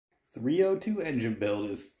302 engine build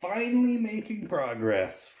is finally making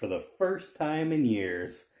progress for the first time in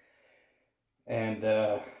years. And,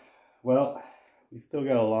 well, we still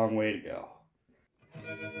got a long way to go.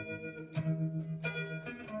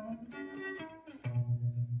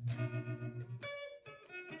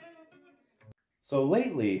 So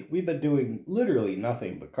lately, we've been doing literally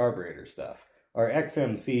nothing but carburetor stuff. Our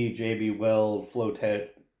XMC JB Weld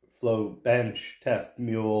flow bench test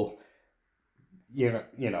mule. You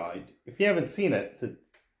know, if you haven't seen it, the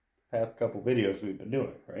past couple videos we've been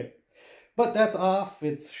doing, right? But that's off.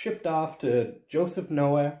 It's shipped off to Joseph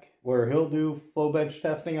Nowak, where he'll do flow bench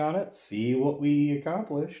testing on it, see what we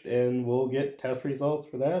accomplished, and we'll get test results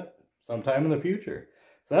for that sometime in the future.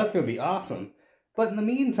 So that's going to be awesome. But in the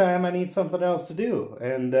meantime, I need something else to do.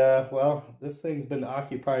 And, well, this thing's been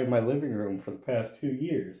occupying my living room for the past 2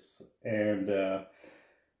 years. And,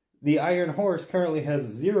 the Iron Horse currently has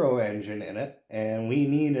 0 engine in it, and we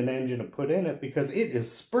need an engine to put in it because it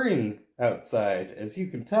is spring outside, as you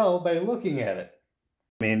can tell by looking at it.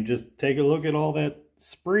 I mean, just take a look at all that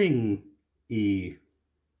spring-y-ness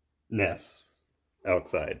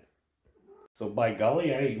outside. So by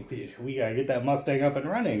golly, we gotta get that Mustang up and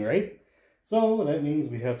running, right? So that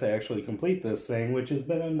means we have to actually complete this thing, which has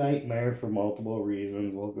been a nightmare for multiple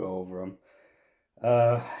reasons. We'll go over them.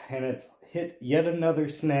 And it's hit yet another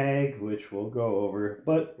snag, which we'll go over,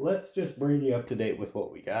 but let's just bring you up to date with what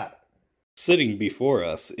we got. Sitting before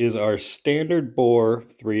us is our standard bore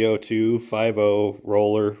 302/50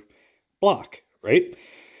 roller block, right?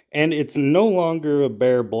 And it's no longer a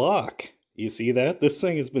bare block. You see that? This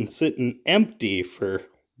thing has been sitting empty for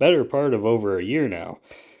better part of over a year now.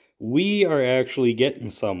 We are actually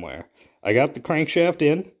getting somewhere. I got the crankshaft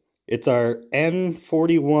in. It's our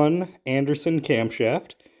N41 Anderson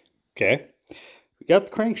camshaft. Okay. We got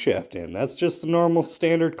the crankshaft in. That's just the normal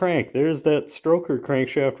standard crank. There's that stroker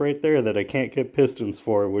crankshaft right there that I can't get pistons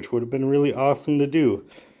for, which would have been really awesome to do.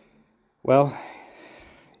 Well,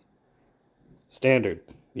 standard.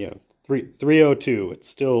 You know, 302. It's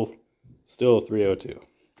still 302.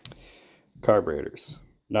 Carburetors.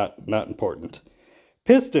 Not important.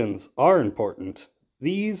 Pistons are important.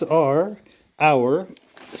 These are our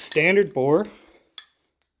standard bore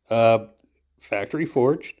factory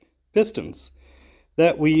forged pistons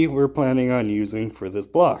that we were planning on using for this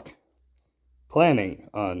block.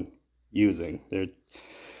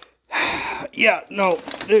 Yeah, no,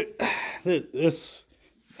 this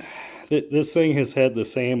thing has had the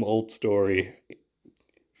same old story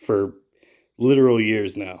for literal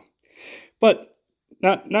years now. But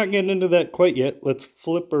not getting into that quite yet. Let's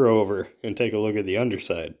flip her over and take a look at the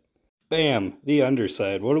underside. Bam, the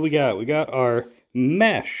underside. What do we got? We got our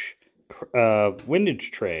mesh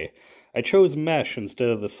windage tray. I chose mesh instead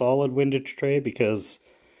of the solid windage tray because,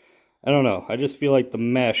 I don't know, I just feel like the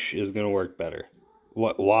mesh is going to work better.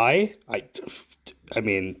 Why? I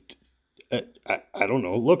mean, I don't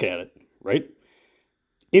know. Look at it, right?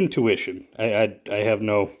 Intuition. I have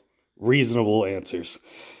no reasonable answers.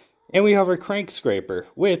 And we have our crank scraper,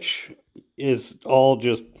 which is all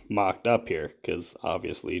just mocked up here, because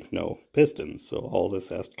obviously no pistons, so all this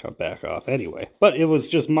has to come back off anyway. But it was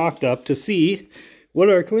just mocked up to see what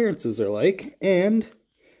our clearances are like, and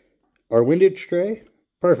our windage tray,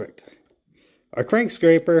 perfect. Our crank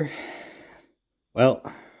scraper, well,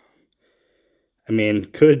 I mean,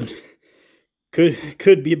 could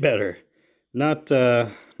be better. Not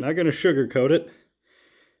gonna sugarcoat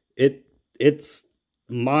it. It's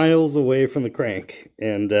miles away from the crank,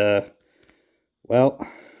 and well,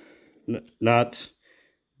 not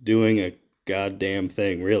doing a goddamn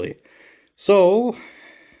thing, really. So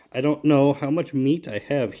I don't know how much meat I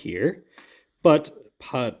have here, but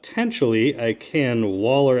potentially I can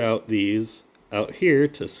waller out these out here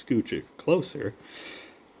to scooch it closer.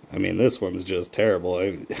 I mean, this one's just terrible.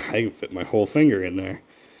 I can fit my whole finger in there.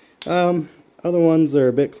 Other ones are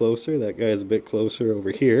a bit closer. That guy's a bit closer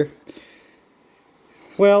over here.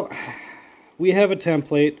 Well, we have a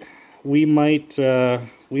template. We might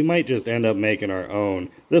just end up making our own.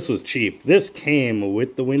 This was cheap. This came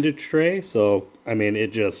with the windage tray, so I mean,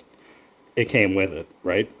 it came with it,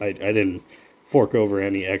 right? I didn't fork over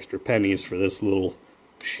any extra pennies for this little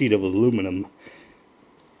sheet of aluminum.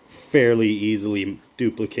 Fairly easily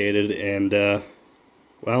duplicated, and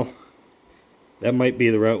well, that might be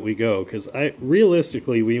the route we go, because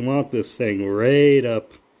realistically we want this thing right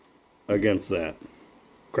up against that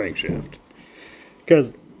crankshaft,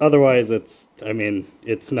 because otherwise it's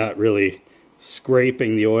not really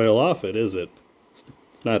scraping the oil off it, is it? It's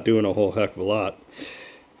not doing a whole heck of a lot.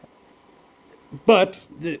 But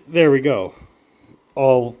there we go.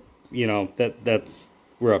 All, you know, that's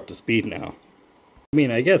we're up to speed now. I mean,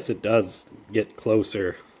 I guess it does get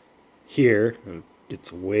closer here. It's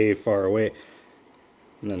way far away.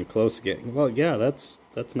 And then close again. Well, yeah, that's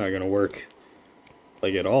not going to work,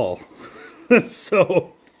 like, at all.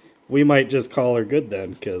 So, we might just call her good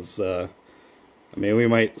then, because, I mean, we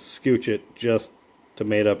might scooch it just to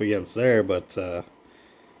mate up against there, but,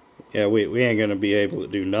 yeah, we ain't going to be able to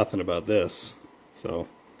do nothing about this. So,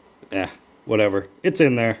 whatever. It's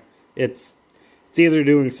in there. It's either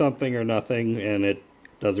doing something or nothing, and it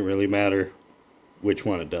doesn't really matter which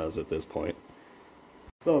one it does at this point.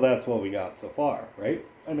 So that's what we got so far, right?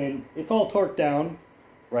 I mean, it's all torqued down,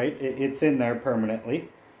 right? It's in there permanently.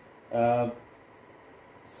 So,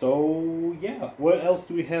 yeah, what else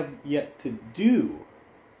do we have yet to do?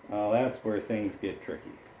 That's where things get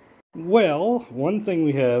tricky. Well, one thing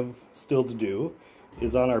we have still to do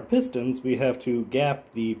is on our pistons, we have to gap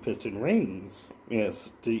the piston rings. Yes,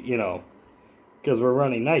 you know, because we're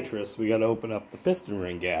running nitrous, we got to open up the piston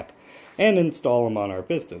ring gap and install them on our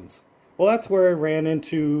pistons. Well, that's where I ran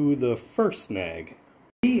into the first snag.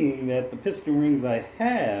 Being that the piston rings I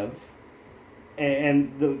have,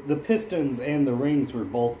 and the pistons and the rings were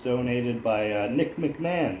both donated by Nick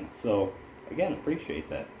McMahon. So, again, appreciate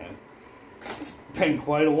that, man. It's been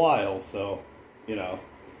quite a while, so, you know,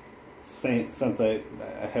 since I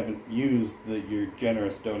haven't used your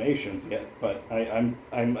generous donations yet, but I'm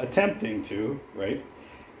attempting to, right?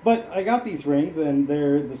 But I got these rings, and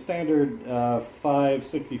they're the standard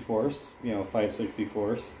 5/64, you know,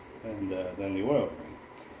 5/64, and then the oil ring.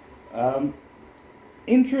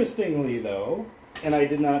 Interestingly, though, and I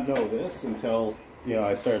did not know this until, you know,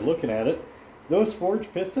 I started looking at it, those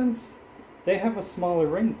forged pistons, they have a smaller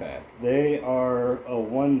ring pack. They are a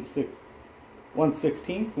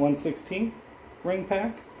 1/16th ring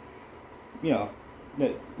pack. You know,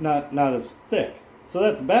 not as thick. So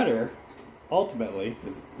that's better, ultimately,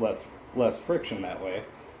 because less friction that way.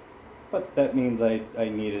 But that means I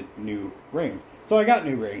needed new rings. So I got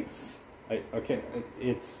new rings. Okay,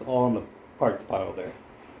 it's all in the parts pile there.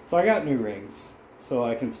 So I got new rings. So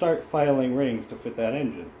I can start filing rings to fit that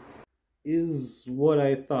engine. Is what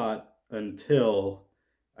I thought until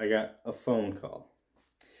I got a phone call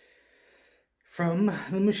from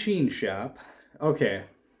the machine shop. Okay,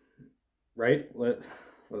 right?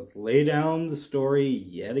 Let's lay down the story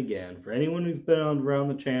yet again. For anyone who's been around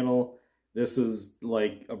the channel, this is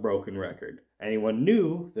like a broken record. Anyone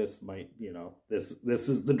new, this might, you know, this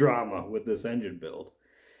is the drama with this engine build.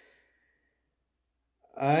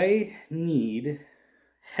 I need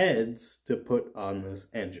heads to put on this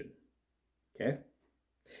engine. Okay?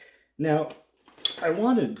 Now, I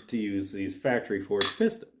wanted to use these factory forged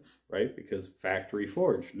pistons, right? Because factory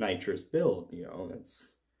forged, nitrous build, you know, that's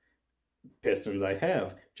pistons I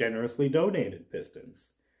have, generously donated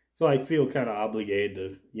pistons. So I feel kind of obligated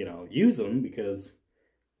to, you know, use them because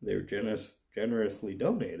they're generously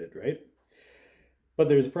donated, right? But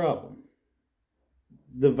there's a problem.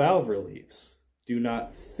 The valve reliefs do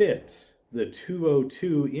not fit the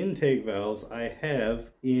 202 intake valves I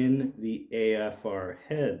have in the AFR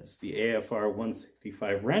heads, the AFR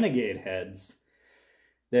 165 Renegade heads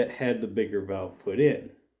that had the bigger valve put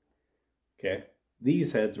in. Okay?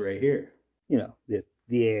 These heads right here. You know, the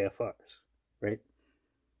AFRs, right?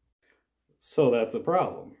 So that's a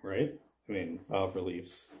problem, right? I mean, valve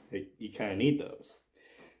reliefs, you kind of need those.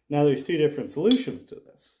 Now there's two different solutions to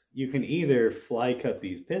this. You can either fly cut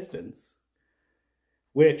these pistons,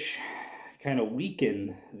 which kind of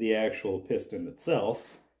weaken the actual piston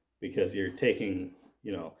itself, because you're taking,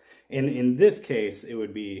 you know, and in this case, it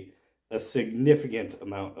would be a significant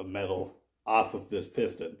amount of metal off of this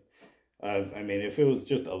piston. I mean, if it was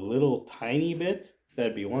just a little tiny bit,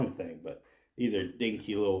 that'd be one thing, but these are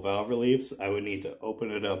dinky little valve reliefs. I would need to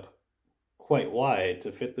open it up quite wide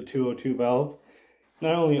to fit the 202 valve.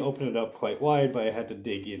 Not only open it up quite wide, but I had to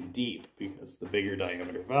dig in deep because the bigger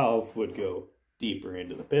diameter valve would go deeper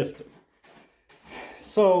into the piston.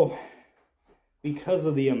 So, because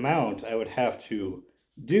of the amount I would have to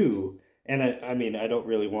do, and I mean, I don't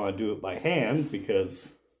really want to do it by hand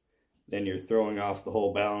because then you're throwing off the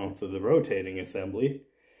whole balance of the rotating assembly.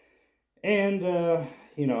 And,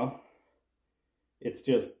 you know, it's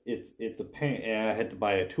a pain. And I had to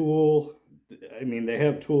buy a tool. I mean, they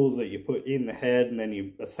have tools that you put in the head and then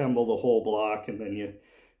you assemble the whole block and then you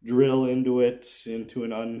drill into it into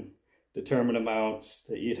an undetermined amount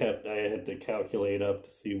that I had to calculate up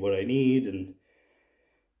to see what I need, and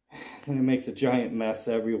then it makes a giant mess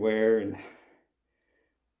everywhere. And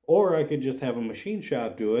or I could just have a machine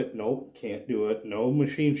shop do it. Nope, can't do it. No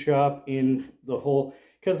machine shop in the whole,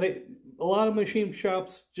 because a lot of machine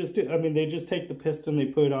shops just do, I mean, they just take the piston, they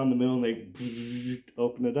put it on the mill, and they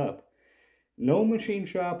open it up. No machine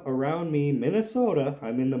shop around me, Minnesota,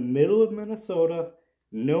 I'm in the middle of Minnesota,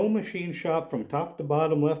 no machine shop from top to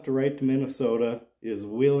bottom, left to right to Minnesota is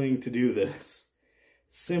willing to do this.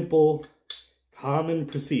 Simple, common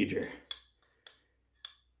procedure.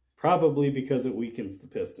 Probably because it weakens the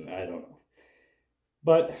piston, I don't know.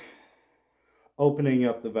 But opening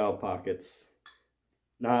up the valve pockets,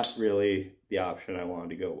 not really the option I wanted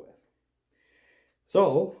to go with.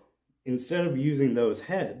 So instead of using those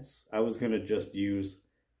heads, I was going to just use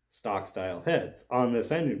stock style heads on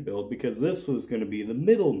this engine build because this was going to be the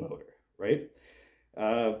middle motor, right?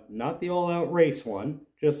 Not the all-out race one,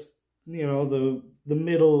 just, you know, the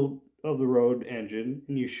middle of the road engine,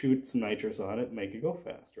 and you shoot some nitrous on it and make it go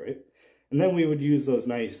fast, right? And then we would use those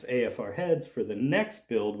nice AFR heads for the next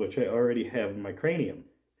build, which I already have in my cranium.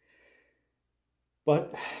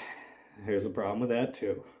 But there's a problem with that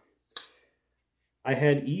too. I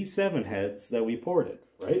had E7 heads that we ported,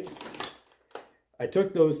 right? I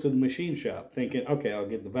took those to the machine shop thinking, okay, I'll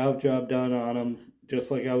get the valve job done on them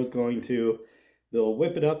just like I was going to. They'll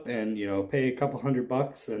whip it up and, you know, pay a couple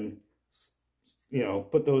 $100 and, you know,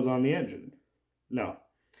 put those on the engine. No.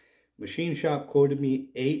 Machine shop quoted me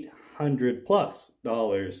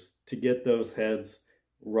 $800+ to get those heads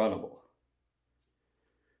runnable.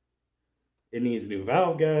 It needs new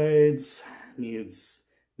valve guides, needs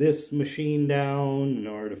this machine down in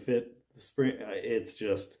order to fit the spring. It's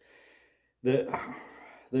just the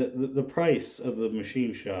price of the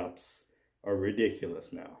machine shops are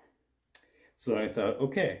ridiculous now. So I thought,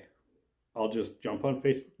 okay, I'll just jump on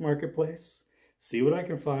Facebook Marketplace, see what I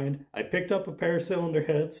can find. I picked up a pair of cylinder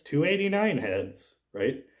heads, 289 heads,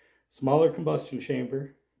 right? Smaller combustion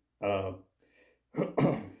chamber.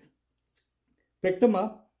 Picked them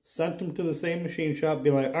up, sent them to the same machine shop, be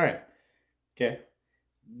like, all right, okay,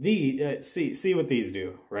 see what these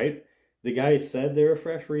do, right? The guy said they're a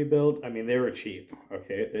fresh rebuild. I mean, they were cheap,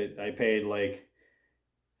 okay? I paid like,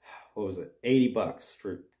 what was it, $80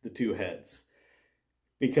 for the two heads.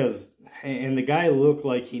 Because, and the guy looked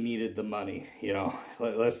like he needed the money, you know.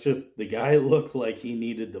 The guy looked like he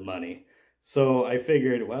needed the money. So I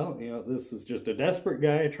figured, well, you know, this is just a desperate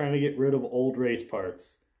guy trying to get rid of old race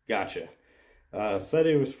parts. Gotcha. Said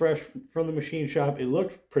it was fresh from the machine shop. It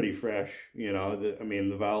looked pretty fresh, you know. I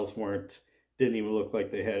mean, the valves didn't even look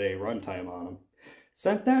like they had a runtime on them.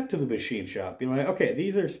 Sent that to the machine shop, being like, okay,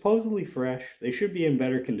 these are supposedly fresh. They should be in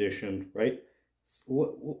better condition, right?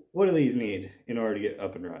 What do these need in order to get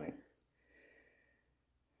up and running?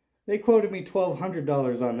 They quoted me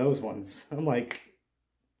 $1,200 on those ones. I'm like,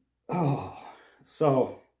 oh,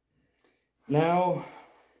 so now,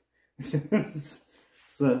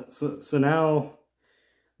 so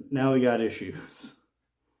now we got issues.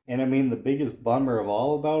 And I mean, the biggest bummer of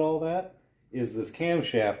all about all that is this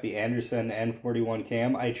camshaft, the Anderson N41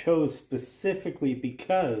 cam. I chose specifically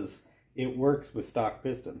because it works with stock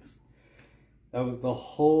pistons. That was the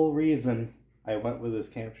whole reason I went with this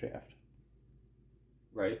camshaft.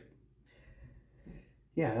 Right?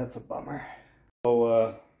 Yeah, that's a bummer.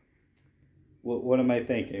 So, what am I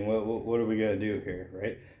thinking? What are we going to do here,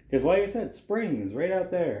 right? Because like I said, springs right out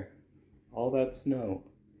there. All that snow.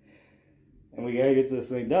 And we got to get this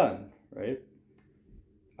thing done, right?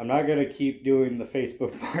 I'm not going to keep doing the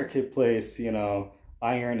Facebook Marketplace, you know,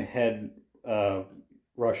 iron head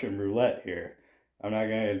Russian roulette here. I'm not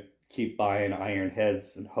going to keep buying iron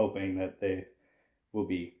heads and hoping that they will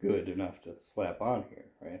be good enough to slap on here,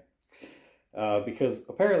 right? Because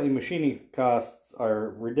apparently machining costs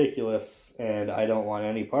are ridiculous and I don't want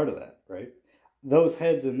any part of that, right? Those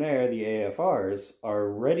heads in there, the AFRs, are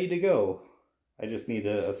ready to go. I just need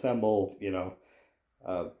to assemble, you know,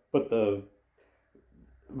 put the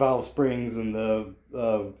valve springs and the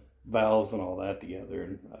valves and all that together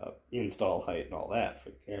and install height and all that for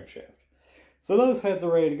the camshaft. So those heads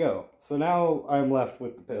are ready to go. So now I'm left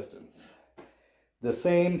with the pistons. The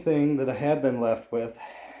same thing that I have been left with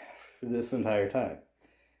for this entire time.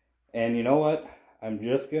 And you know what? I'm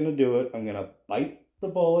just going to do it. I'm going to bite the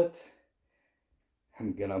bullet.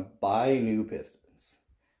 I'm going to buy new pistons.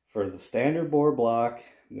 For the standard bore block,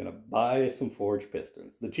 I'm going to buy some forged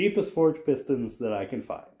pistons. The cheapest forged pistons that I can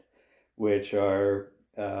find, which are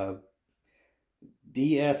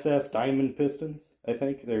DSS diamond pistons, I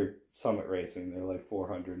think. They're Summit Racing. They're like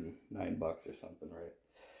 $409 or something, right?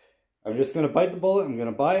 I'm just going to bite the bullet. I'm going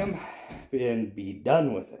to buy them and be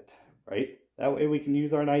done with it, right? That way we can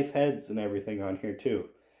use our nice heads and everything on here too.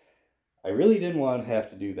 I really didn't want to have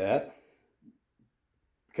to do that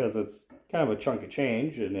because it's kind of a chunk of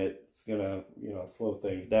change and it's going to, you know, slow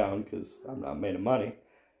things down because I'm not made of money.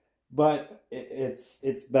 but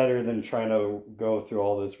it's better than trying to go through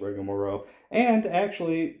all this rigmarole. And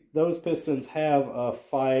actually, those pistons have a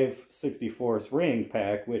 5/64 ring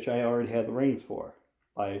pack, which I already have the rings for,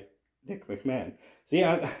 by Nick McMahon. So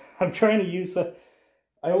yeah, I'm trying to use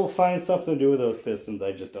I will find something to do with those pistons.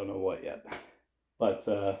 I just don't know what yet. But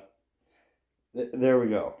there we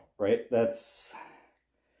go, right? That's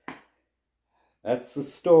the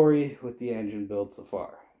story with the engine build so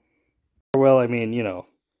far. Well, I mean, you know,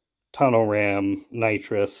 tunnel ram,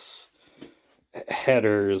 nitrous,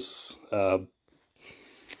 headers,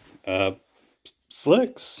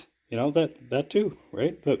 slicks, you know, that too,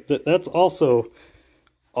 right? But that's also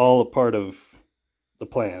all a part of the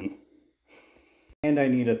plan. And I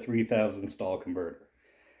need a 3000 stall converter.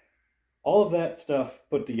 All of that stuff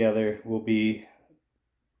put together will be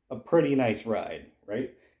a pretty nice ride,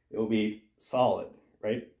 right? It will be solid,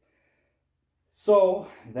 right? So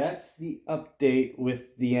that's the update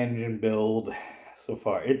with the engine build so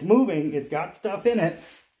far. It's moving, it's got stuff in it,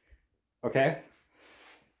 okay?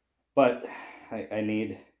 But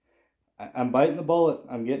I'm biting the bullet.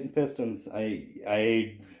 I'm getting pistons.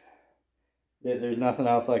 There's nothing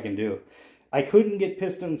else I can do. I couldn't get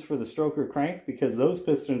pistons for the stroker crank because those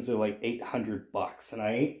pistons are like $800, and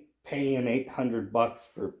I ain't paying $800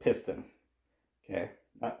 for a piston. Okay,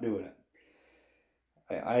 not doing it.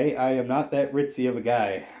 I am not that ritzy of a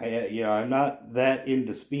guy. I'm not that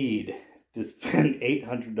into speed to spend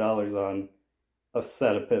 $800 on a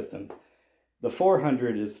set of pistons. The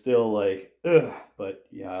 400 is still like, ugh, but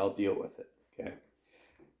yeah, I'll deal with it. Okay.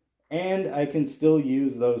 And I can still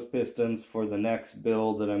use those pistons for the next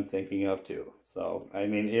build that I'm thinking of too. So, I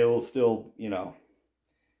mean, it will still, you know,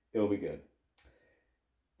 it'll be good.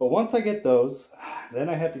 But once I get those, then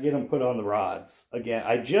I have to get them put on the rods. Again,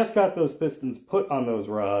 I just got those pistons put on those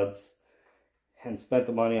rods and spent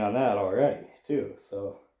the money on that already too.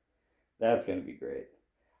 So, that's going to be great.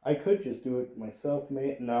 I could just do it myself,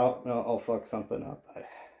 mate. No, I'll fuck something up. I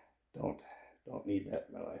don't need that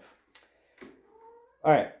in my life.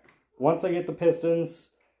 All right. Once I get the pistons,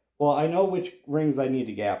 well, I know which rings I need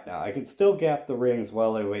to gap now. I can still gap the rings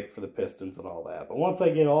while I wait for the pistons and all that. But once I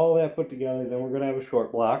get all that put together, then we're going to have a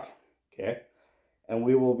short block, okay? And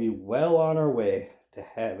we will be well on our way to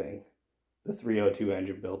having the 302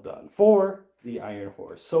 engine build done for the Iron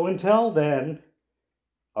Horse. So until then,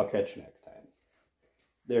 I'll catch you next time.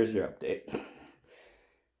 There's your update.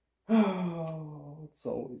 Oh, it's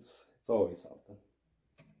always something.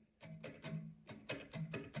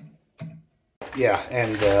 Yeah,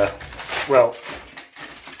 and, well,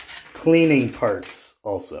 cleaning parts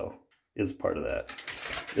also is part of that.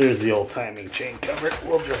 There's the old timing chain cover.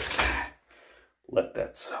 We'll just let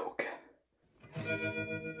that soak.